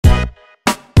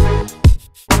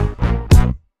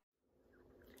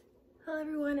Hello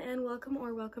everyone and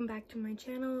welcome back to my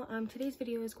channel. Today's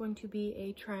video is going to be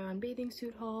a try on bathing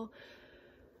suit haul.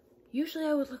 Usually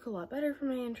I would look a lot better for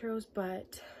my intros,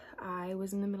 but I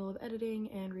was in the middle of editing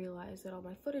and realized that all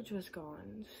my footage was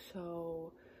gone.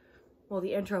 So, well,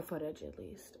 the intro footage at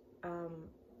least.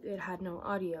 It had no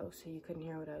audio, so you couldn't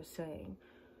hear what I was saying,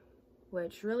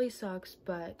 which really sucks,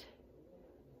 but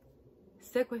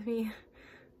stick with me.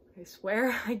 I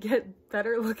swear I get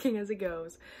better looking as it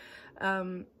goes.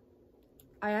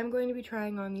 I am going to be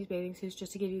trying on these bathing suits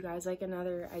just to give you guys like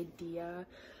another idea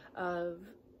of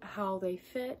how they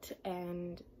fit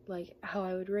and like how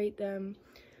I would rate them.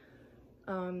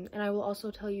 And I will also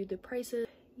tell you the prices.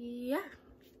 Yeah,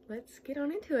 let's get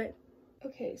on into it.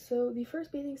 Okay, so the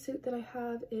first bathing suit that I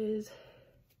have is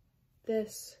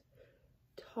this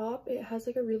top. It has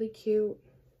like a really cute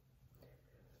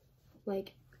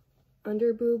like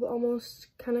under boob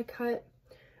almost kind of cut.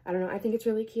 I don't know, I think it's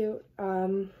really cute.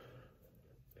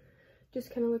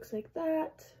 Just kind of looks like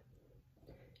that,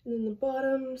 and then the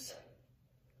bottoms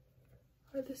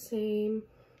are the same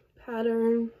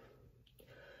pattern,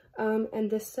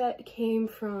 and this set came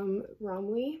from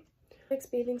Romwe. The next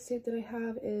bathing suit that I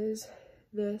have is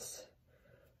this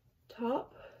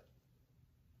top.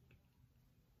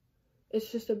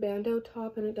 It's just a bandeau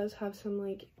top, and it does have some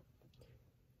like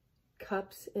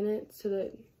cups in it so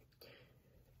that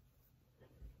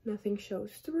nothing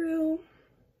shows through.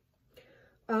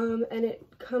 And it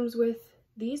comes with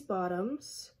these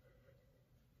bottoms.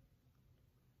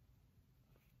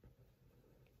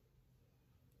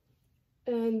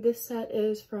 And this set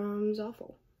is from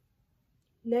Zaful.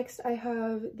 Next, I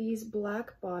have these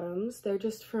black bottoms. They're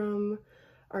just from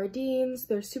Ardene's.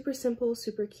 They're super simple,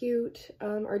 super cute.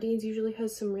 Ardene's usually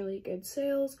has some really good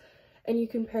sales, and you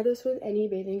can pair this with any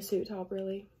bathing suit top,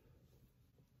 really.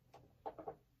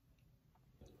 All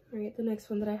right, the next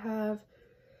one that I have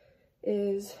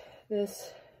is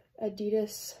this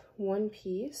Adidas one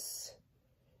piece.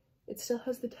 It still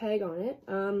has the tag on it.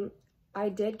 I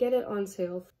did get it on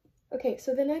sale. Okay,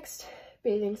 so the next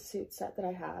bathing suit set that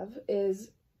I have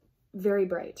is very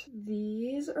bright.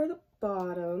 These are the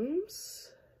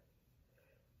bottoms.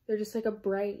 They're just like a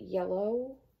bright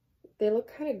yellow. They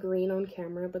look kind of green on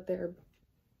camera, but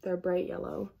they're bright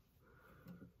yellow.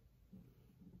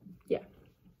 Yeah.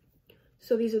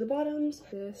 So these are the bottoms.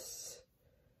 This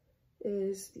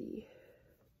is the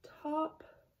top,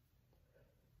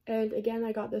 and again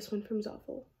I got this one from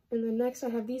Zaful. And then next I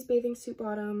have these bathing suit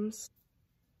bottoms.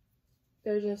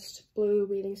 They're just blue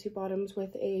bathing suit bottoms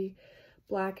with a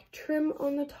black trim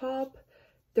on the top.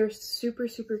 They're super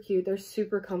cute. They're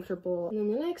super comfortable. And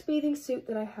then the next bathing suit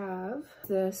that I have,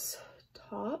 this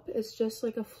top is just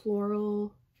like a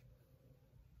floral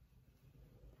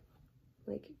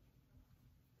like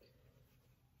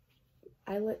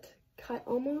eyelet cut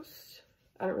almost.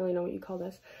 I don't really know what you call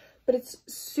this, but it's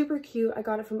super cute. I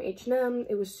got it from H&M.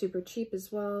 It was super cheap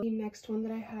as well. The next one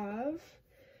that I have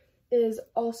is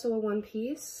also a one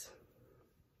piece.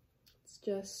 It's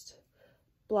just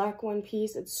black one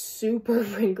piece. It's super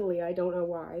wrinkly. I don't know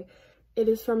why. It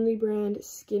is from the brand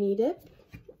Skinny Dip,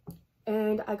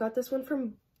 and I got this one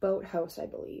from Boathouse, I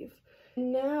believe.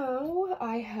 Now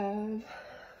I have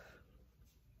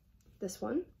this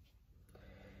one.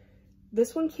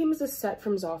 This one came as a set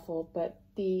from Zaful, but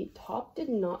the top did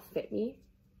not fit me,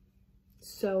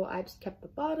 so I just kept the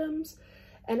bottoms,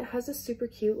 and it has a super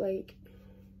cute like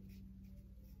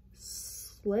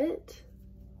slit,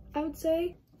 I would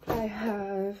say. I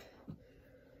have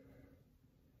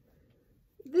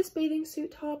this bathing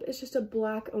suit top. It's just a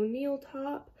black O'Neill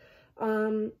top.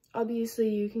 Obviously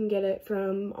you can get it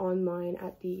from online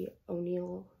at the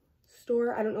O'Neill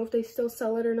store. I don't know if they still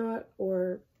sell it or not,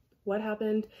 or what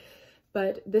happened.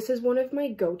 But this is one of my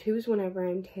go-tos whenever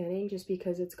I'm tanning, just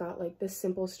because it's got like the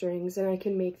simple strings, and I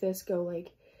can make this go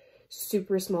like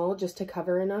super small just to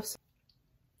cover enough.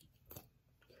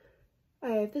 I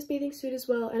have this bathing suit as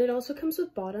well, and it also comes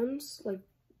with bottoms, like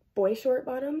boy short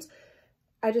bottoms.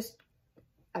 I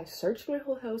searched my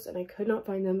whole house and I could not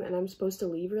find them, and I'm supposed to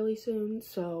leave really soon,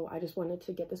 so I just wanted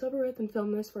to get this over with and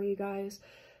film this for you guys.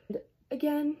 And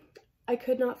again, I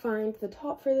could not find the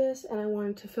top for this, and I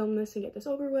wanted to film this and get this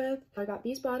over with. I got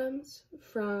these bottoms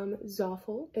from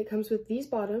Zaful. It comes with these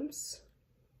bottoms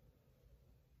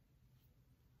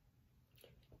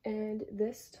and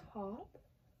this top.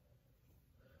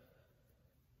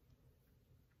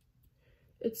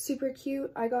 It's super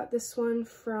cute. I got this one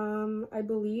from, I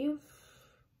believe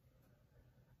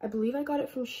I got it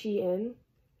from Shein.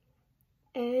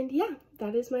 And yeah,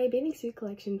 that is my bathing suit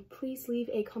collection. Please leave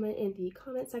a comment in the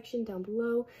comment section down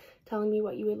below telling me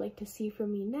what you would like to see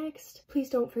from me next. Please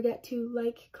don't forget to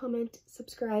like, comment,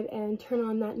 subscribe, and turn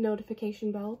on that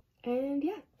notification bell. And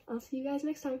yeah, I'll see you guys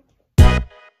next time.